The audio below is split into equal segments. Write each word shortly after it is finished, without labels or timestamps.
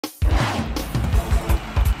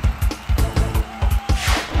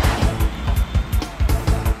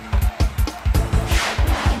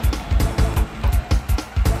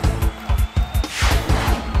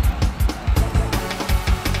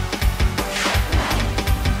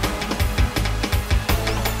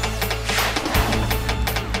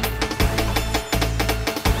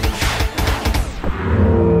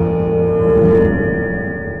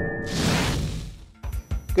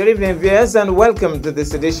evening, viewers, and welcome to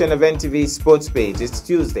this edition of NTV Sports Page. It's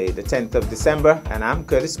Tuesday, the 10th of December, and I'm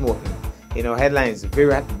Curtis Morton. In our headlines,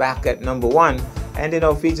 Virat back at number 1, and in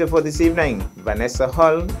our feature for this evening, Vanessa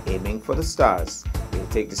Hull aiming for the stars. We'll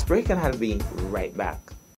take this break, and I'll be right back.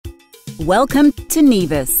 Welcome to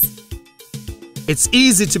Nevis. It's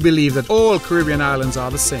easy to believe that all Caribbean islands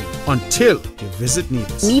are the same until you visit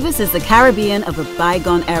Nevis. Nevis is the Caribbean of a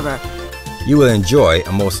bygone era. You will enjoy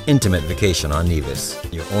a most intimate vacation on Nevis.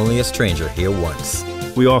 You're only a stranger here once.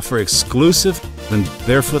 We offer exclusive and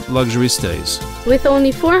barefoot luxury stays. With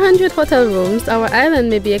only 400 hotel rooms, our island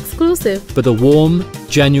may be exclusive. But the warm,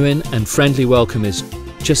 genuine and friendly welcome is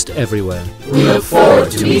just everywhere. We look forward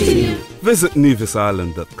to meeting you. Visit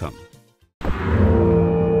nevisisland.com.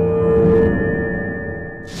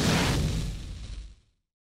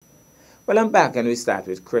 Well, I'm back, and we start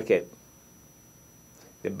with cricket.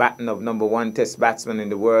 The baton of number 1 test batsman in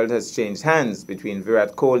the world has changed hands between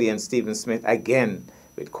Virat Kohli and Stephen Smith again,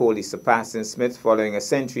 with Kohli surpassing Smith following a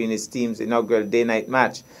century in his team's inaugural day-night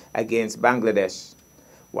match against Bangladesh.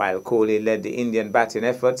 While Kohli led the Indian batting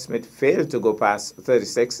effort, Smith failed to go past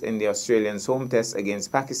 36 in the Australians' home test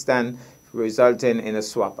against Pakistan, resulting in a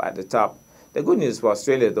swap at the top. The good news for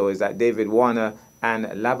Australia, though, is that David Warner and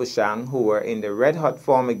Labuschagne, who were in the red-hot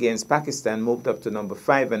form against Pakistan, moved up to number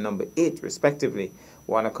 5 and number 8, respectively.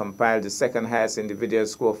 Warner compiled the second highest individual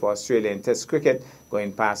score for Australia in Test cricket,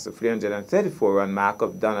 going past the 334-run mark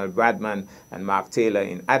of Donald Bradman and Mark Taylor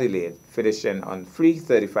in Adelaide, finishing on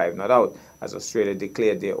 335 not out as Australia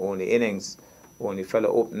declared their only innings. Only fellow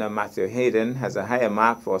opener Matthew Hayden has a higher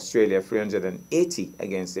mark for Australia, 380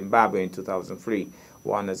 against Zimbabwe in 2003.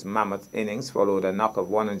 Warner's mammoth innings followed a knock of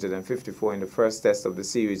 154 in the first test of the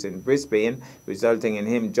series in Brisbane, resulting in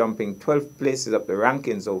him jumping 12 places up the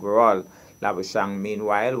rankings overall. Labuschagne,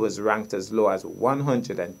 meanwhile, was ranked as low as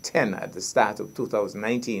 110 at the start of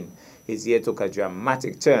 2019. His year took a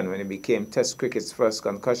dramatic turn when he became Test cricket's first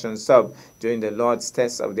concussion sub during the Lord's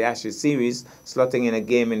Test of the Ashes series, slotting in a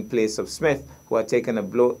game in place of Smith, who had taken a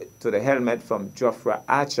blow to the helmet from Jofra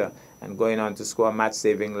Archer and going on to score a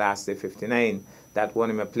match-saving last day 59. That won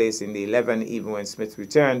him a place in the 11 even when Smith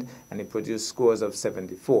returned, and he produced scores of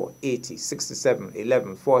 74, 80, 67,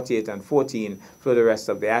 11, 48 and 14 for the rest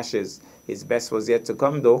of the Ashes. His best was yet to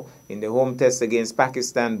come, though. In the home test against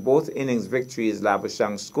Pakistan, both innings victories,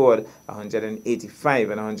 Labuschagne scored 185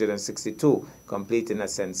 and 162, completing a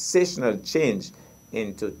sensational change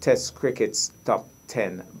into Test cricket's top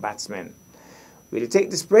 10 batsmen. We'll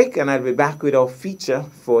take this break, and I'll be back with our feature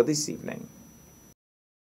for this evening.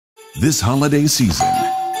 This holiday season,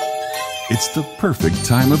 it's the perfect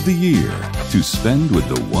time of the year to spend with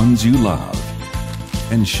the ones you love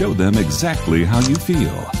and show them exactly how you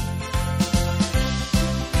feel.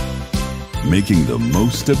 Making the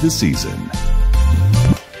most of the season.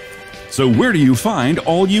 So where do you find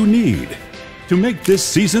all you need to make this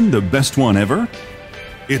season the best one ever?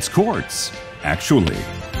 It's Quartz, actually.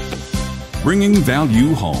 Bringing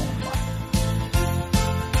value home.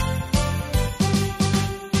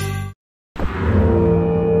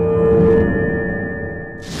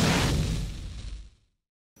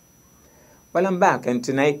 Well, I'm back, and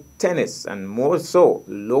tonight tennis, and more so,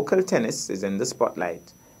 local tennis, is in the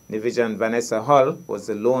spotlight. Nivijan Vanessa Hull was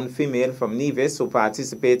the lone female from Nevis who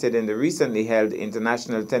participated in the recently held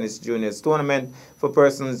International Tennis Juniors Tournament for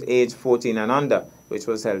persons aged 14 and under, which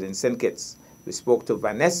was held in St. Kitts. We spoke to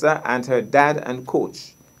Vanessa and her dad and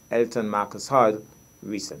coach, Elton Marcus Hull,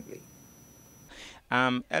 recently.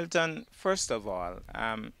 Elton, first of all,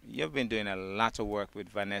 you've been doing a lot of work with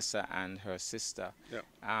Vanessa and her sister. Yep.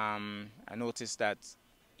 I noticed that,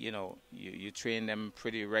 you train them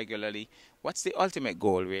pretty regularly. What's the ultimate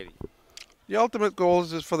goal, really? The ultimate goal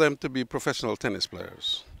is for them to be professional tennis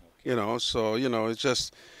players. It's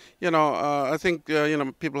just, I think,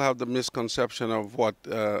 people have the misconception of what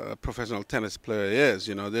a professional tennis player is.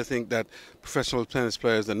 They think that professional tennis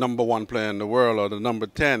player is the number 1 player in the world or the number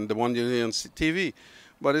 10, the one you see on TV.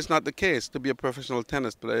 But it's not the case. To be a professional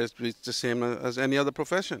tennis player is the same as any other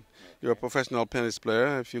profession. You're a professional tennis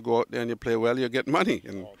player. If you go out there and you play well, you get money.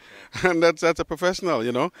 And that's a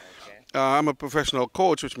professional, I'm a professional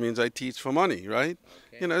coach, which means I teach for money, right?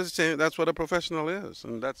 Okay. That's what a professional is.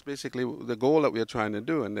 And that's basically the goal that we're trying to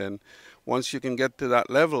do. And then once you can get to that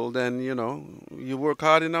level, then, you work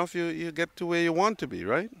hard enough, you get to where you want to be,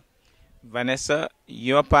 right? Vanessa,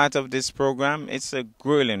 you're part of this program. It's a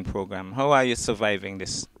grueling program. How are you surviving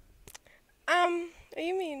this? What do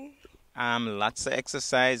you mean? Lots of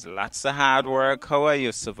exercise, lots of hard work. How are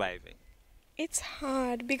you surviving? It's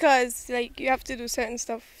hard because you have to do certain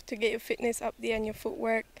stuff to get your fitness up there and your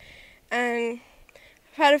footwork. And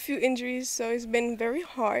I've had a few injuries, so it's been very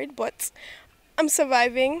hard, but I'm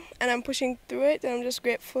surviving and I'm pushing through it, and I'm just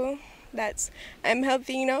grateful that I'm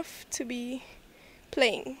healthy enough to be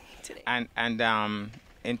playing today. And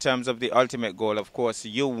in terms of the ultimate goal, of course,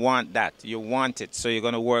 you want that. You want it, so you're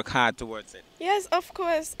going to work hard towards it. Yes, of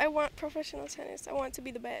course. I want professional tennis. I want to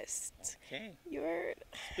be the best. Okay. You heard.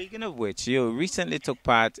 Speaking of which, you recently took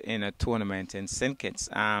part in a tournament in St. Kitts.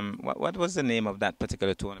 What was the name of that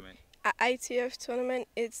particular tournament? ITF tournament.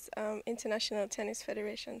 It's International Tennis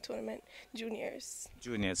Federation tournament, juniors.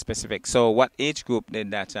 Junior specific. So what age group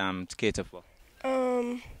did that cater for?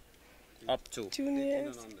 Up to?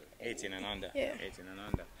 Juniors. 18 and under. Yeah. 18 and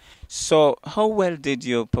under. So how well did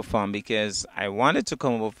you perform? Because I wanted to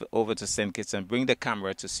come over to St. Kitts and bring the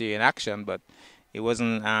camera to see you in action, but it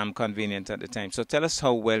wasn't convenient at the time. So tell us,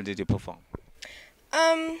 how well did you perform?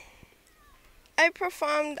 I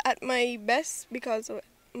performed at my best because of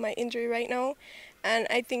my injury right now, and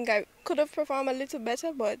I think I could have performed a little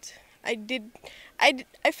better, but I did. I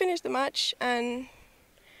finished the match, and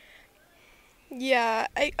yeah,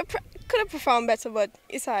 I could have performed better, but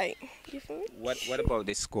it's alright. You feel me? What about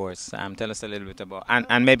the scores? Tell us a little bit about,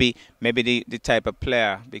 and maybe the type of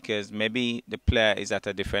player, because maybe the player is at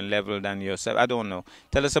a different level than yourself. I don't know.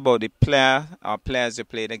 Tell us about the player or players you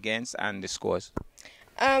played against and the scores.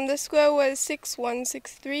 The score was 6-1,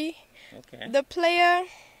 6-3. Okay. The player,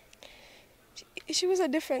 she was a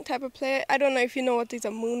different type of player. I don't know if you know what is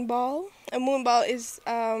a moon ball. A moon ball is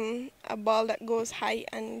a ball that goes high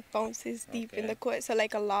and bounces deep in the court, so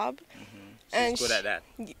like a lob. She's good at that.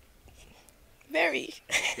 Very.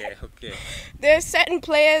 Okay. There are certain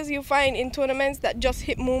players you find in tournaments that just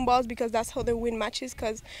hit moon balls because that's how they win matches,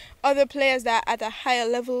 because other players that are at a higher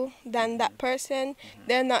level than that person,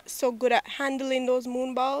 they're not so good at handling those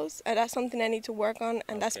moon balls, and that's something I need to work on,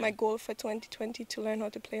 and that's my goal for 2020, to learn how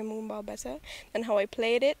to play a moon ball better than how I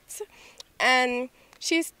played it. And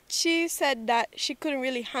she said that she couldn't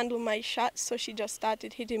really handle my shots, so she just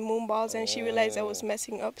started hitting moon balls, and she realized I was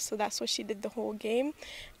messing up, so that's what she did the whole game.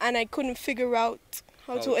 And I couldn't figure out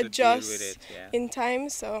how to adjust in time,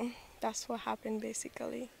 so that's what happened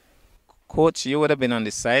basically. Coach, you would have been on the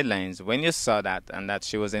sidelines when you saw that, and that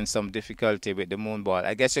she was in some difficulty with the moon ball.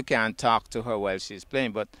 I guess you can't talk to her while she's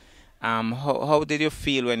playing, but how did you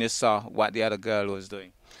feel when you saw what the other girl was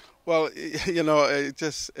doing? Well, you know,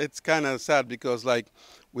 it's kind of sad because, like,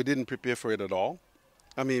 we didn't prepare for it at all.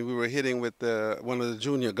 I mean, we were hitting with one of the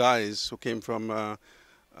junior guys who came from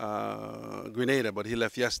Grenada, but he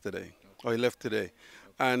left yesterday, or he left today.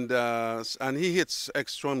 And he hits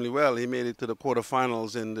extremely well. He made it to the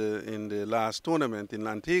quarterfinals in the last tournament in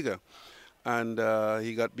Antigua. And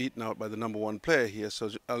he got beaten out by the #1 player here.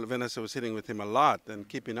 So Vanessa was hitting with him a lot and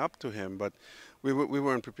keeping up to him. But we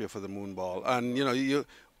weren't prepared for the moon ball. And, you know, you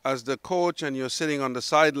as the coach and you're sitting on the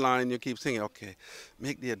sideline, you keep thinking, okay,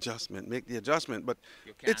 make the adjustment. But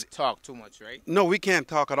you can't talk too much, right? No, we can't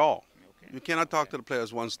talk at all. Okay. You cannot talk to the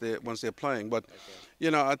players once they're playing. But, you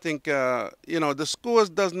know, I think, you know, the scores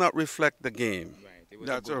does not reflect the game.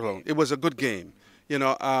 Right. It was a good game. You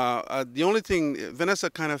know, the only thing, Vanessa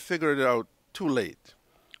kind of figured it out too late.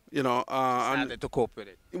 You know, started to cope with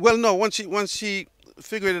it. Well, no, once she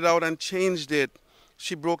figured it out and changed it,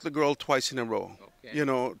 she broke the girl twice in a row. Okay. You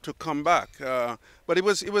know, to come back. But it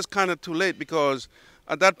was kind of too late, because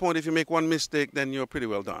at that point, if you make one mistake, then you're pretty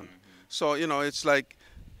well done. So, you know, it's like,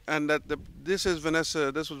 and this was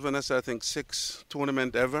Vanessa, I think, 6th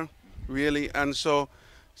tournament ever, really. And so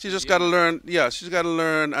she just got to learn, she's got to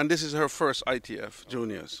learn, and this is her first ITF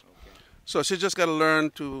juniors. Okay. So she just got to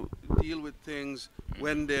learn to deal with things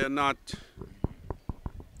when they're not,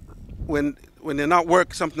 when they're not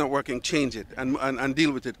something not working, change it and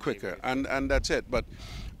deal with it quicker, and that's it. But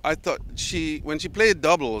I thought when she played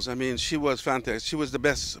doubles, I mean, she was fantastic. She was the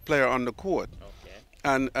best player on the court.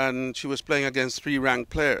 Okay. And she was playing against 3 ranked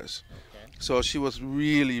players. Okay. So she was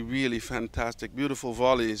really, really fantastic. Beautiful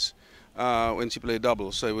volleys when she played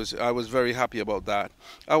doubles. So I was very happy about that.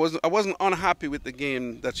 I wasn't unhappy with the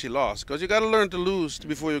game that she lost, because you got to learn to lose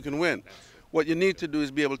before you can win. What you need to do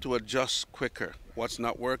is be able to adjust quicker. What's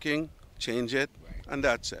not working, change it, and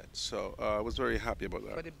that's it. So I was very happy about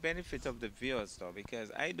that. For the benefit of the viewers, though,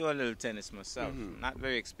 because I do a little tennis myself, not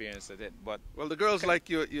very experienced at it, but... Well, the girls like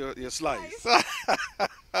your slice.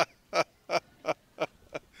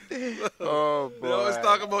 Oh, boy. They always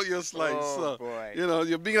talk about your slice. Oh, so, boy. You know,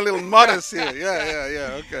 you're being a little modest here.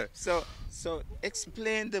 Yeah, okay. So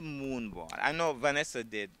explain the moon ball. I know Vanessa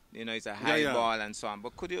did, you know, it's a high ball and so on,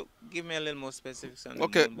 but could you give me a little more specifics on the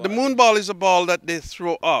moon ball? Okay, the moon ball is a ball that they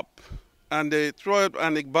throw up, and they throw it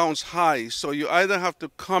and it bounces high. So you either have to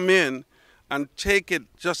come in and take it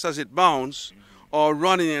just as it bounces, or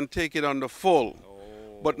running and take it on the full.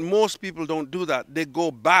 But most people don't do that. They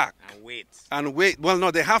go back. And wait. Well,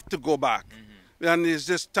 no, they have to go back. And it's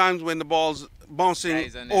just times when the ball's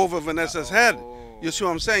bouncing over Vanessa's head. You see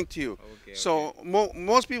what I'm saying to you? So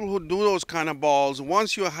most people who do those kind of balls,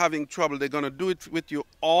 once you're having trouble, they're going to do it with you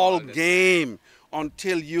all game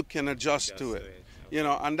until you can adjust to it. You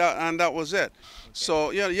know, and that was it.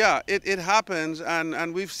 So yeah, it happens,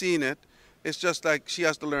 and we've seen it. It's just like she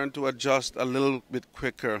has to learn to adjust a little bit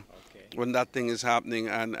quicker when that thing is happening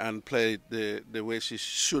and play the way she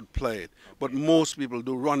should play it. But most people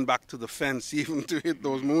do run back to the fence even to hit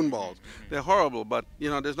those moon balls. They're horrible, but you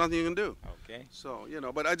know, there's nothing you can do. So, you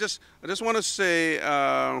know, but I just want to say,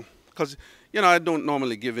 because, you know, I don't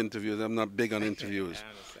normally give interviews. I'm not big on interviews.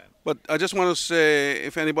 But I just want to say,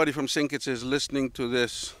 if anybody from St. Kitts is listening to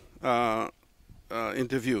this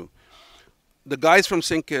interview, the guys from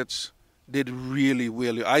St. Kitts did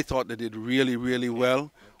really, I thought they did really, really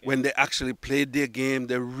well. When they actually played their game,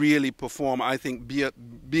 they really performed, I think,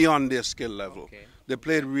 beyond their skill level. They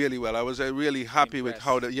played really well. I was really happy with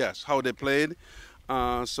how they played.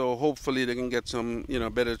 So hopefully they can get some, you know,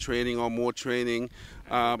 better training or more training.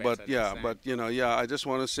 But you know, I just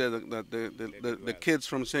want to say that the kids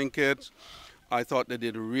from St. Kitts, I thought they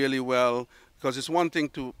did really well, because it's one thing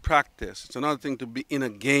to practice, it's another thing to be in a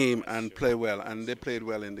game and play well, and they played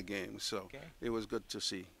well in the game. So it was good to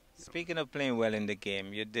see. Speaking of playing well in the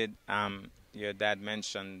game, you did. Your dad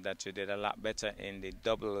mentioned that you did a lot better in the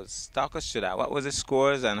doubles. Talk us through that. What was the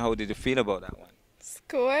scores, and how did you feel about that one?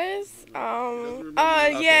 Scores?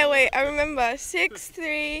 Yeah, wait, I remember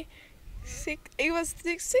 6-3. It was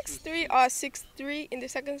 6-3 or 6-3 in the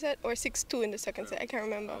second set, or 6-2 in the second set. I can't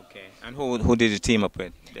remember. Okay. And who did you team up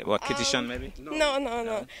with? What, Kitty Shun maybe?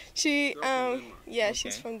 No. She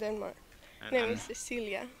she's from Denmark. Her name is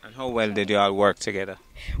Cecilia. And how well did you all work together?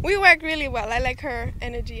 We worked really well. I like her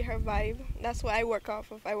energy, her vibe. That's what I work off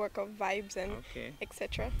of. I work off vibes and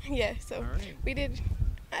etc. Yeah, so we did.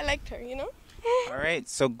 I liked her, you know. All right.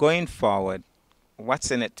 So going forward, what's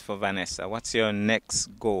in it for Vanessa? What's your next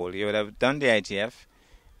goal? You would have done the ITF.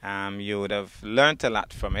 You would have learned a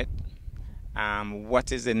lot from it.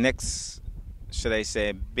 What is the next, should I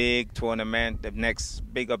say, big tournament, the next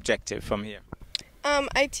big objective from here?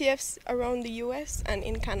 ITFs around the US and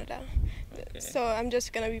in Canada. So I'm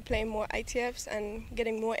just going to be playing more ITFs and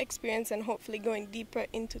getting more experience, and hopefully going deeper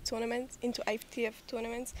into tournaments, into ITF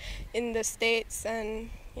tournaments in the States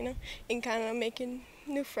and, you know, in Canada, making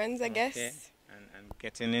new friends, I guess. And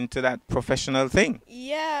getting into that professional thing.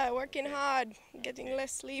 Yeah, working hard, getting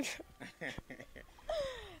less sleep.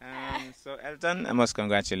 So Elton, I must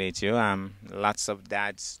congratulate you. Lots of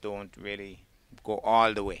dads don't really go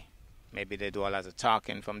all the way. Maybe they do a lot of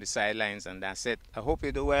talking from the sidelines, and that's it. I hope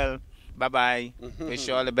you do well. Bye-bye. Wish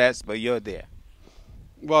you all the best, but you're there.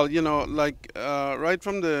 Well, you know, like right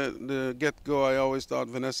from the get-go, I always thought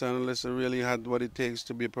Vanessa and Alyssa really had what it takes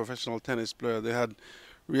to be a professional tennis player. They had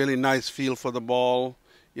really nice feel for the ball,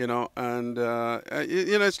 you know, and,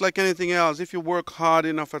 you know, it's like anything else. If you work hard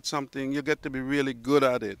enough at something, you get to be really good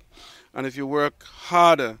at it. And if you work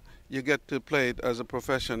harder, you get to play it as a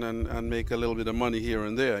profession and make a little bit of money here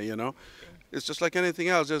and there, you know. It's just like anything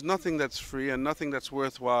else. There's nothing that's free and nothing that's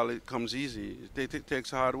worthwhile. It comes easy. It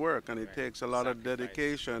takes hard work, and it takes a lot of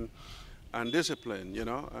dedication and discipline, you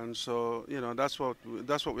know. And so, you know, that's what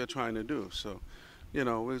we're trying to do. So, you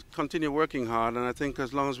know, we continue working hard, and I think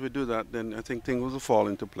as long as we do that, then I think things will fall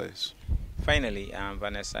into place. Finally,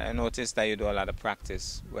 Vanessa, I noticed that you do a lot of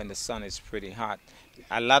practice when the sun is pretty hot.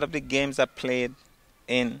 A lot of the games are played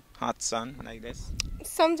in hot sun like this?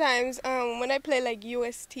 Sometimes when I play like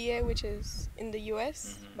USTA, which is in the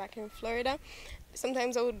US, back in Florida,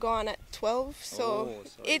 sometimes I would go on at 12. So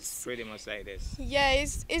it's pretty much like this. Yeah,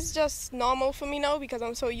 it's just normal for me now because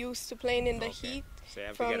I'm so used to playing in the heat. So you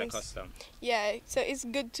have to get accustomed. Yeah, so it's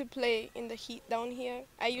good to play in the heat down here.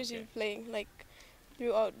 I usually play like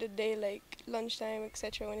throughout the day, like lunchtime,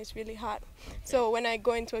 etc., when it's really hot. So when I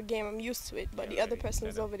go into a game, I'm used to it, but the other person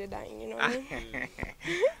is over there dying, you know what I mean?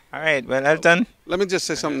 All right, well, Elton? Let me just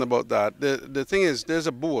say something about that. The thing is, there's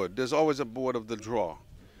a board. There's always a board of the draw.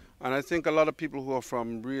 And I think a lot of people who are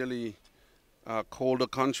from really colder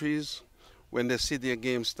countries, when they see their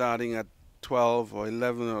game starting at 12 or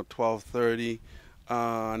 11 or 12:30,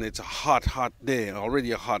 and it's a hot, hot day,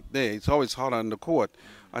 already a hot day, it's always hot on the court,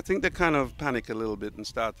 I think they kind of panic a little bit and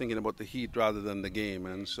start thinking about the heat rather than the game.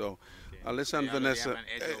 And so Alyssa and Vanessa,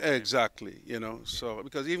 exactly, you know, so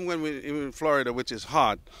because even when we're in Florida, which is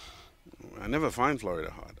hot, I never find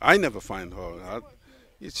Florida hot. I never find Florida hot.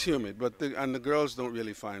 It's humid, but the girls don't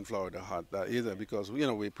really find Florida hot either because, you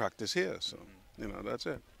know, we practice here, so, you know, that's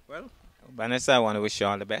it. Well, Vanessa, I want to wish you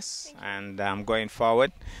all the best, and going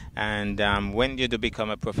forward. And when you do become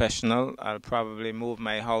a professional, I'll probably move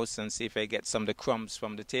my house and see if I get some of the crumbs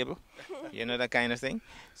from the table. You know, that kind of thing.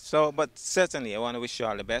 So, but certainly, I want to wish you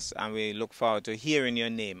all the best, and we look forward to hearing your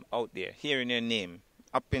name out there, hearing your name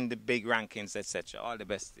up in the big rankings, etc. All the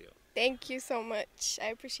best to you. Thank you so much. I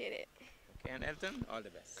appreciate it. Okay, and Elton, all the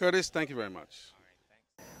best. Curtis, thank you very much.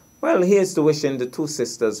 Well, here's to wishing the two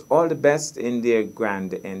sisters all the best in their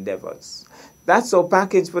grand endeavors. That's our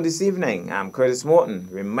package for this evening. I'm Curtis Morton,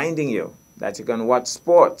 reminding you that you can watch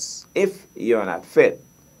sports if you're not fit.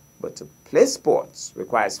 But to play sports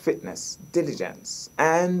requires fitness, diligence,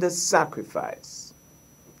 and sacrifice.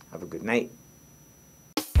 Have a good night.